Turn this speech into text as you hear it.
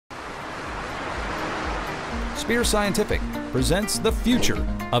Spear Scientific presents the future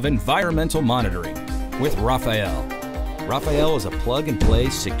of environmental monitoring with Raphael. Raphael is a plug-and-play,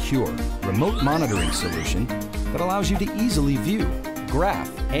 secure, remote monitoring solution that allows you to easily view,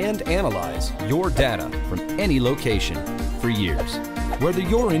 graph, and analyze your data from any location for years. Whether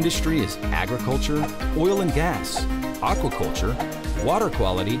your industry is agriculture, oil and gas, aquaculture, water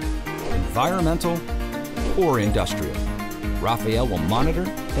quality, environmental, or industrial, Raphael will monitor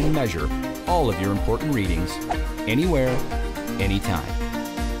and measure all of your important readings, anywhere, anytime.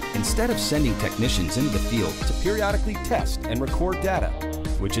 Instead of sending technicians into the field to periodically test and record data,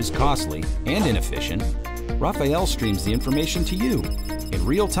 which is costly and inefficient, Raphael streams the information to you in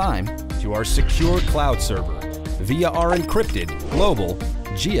real time to our secure cloud server via our encrypted global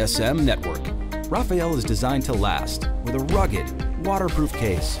GSM network. Raphael is designed to last with a rugged, waterproof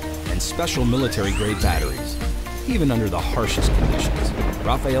case and special military-grade batteries. Even under the harshest conditions,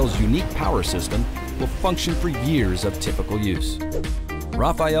 Raphael's unique power system will function for years of typical use.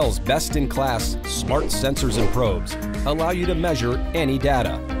 Raphael's best-in-class smart sensors and probes allow you to measure any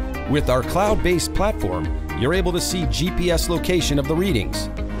data. With our cloud-based platform, you're able to see GPS location of the readings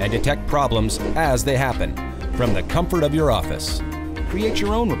and detect problems as they happen from the comfort of your office. Create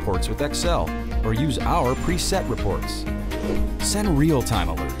your own reports with Excel or use our preset reports. Send real-time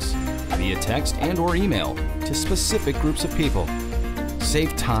alerts via text and/or email to specific groups of people.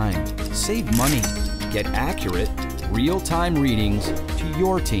 Save time, save money, get accurate, real-time readings to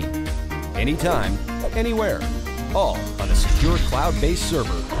your team. Anytime, anywhere. All on a secure cloud-based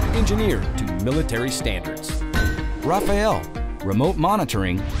server engineered to military standards. Raphael, remote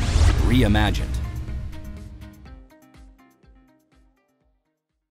monitoring reimagined.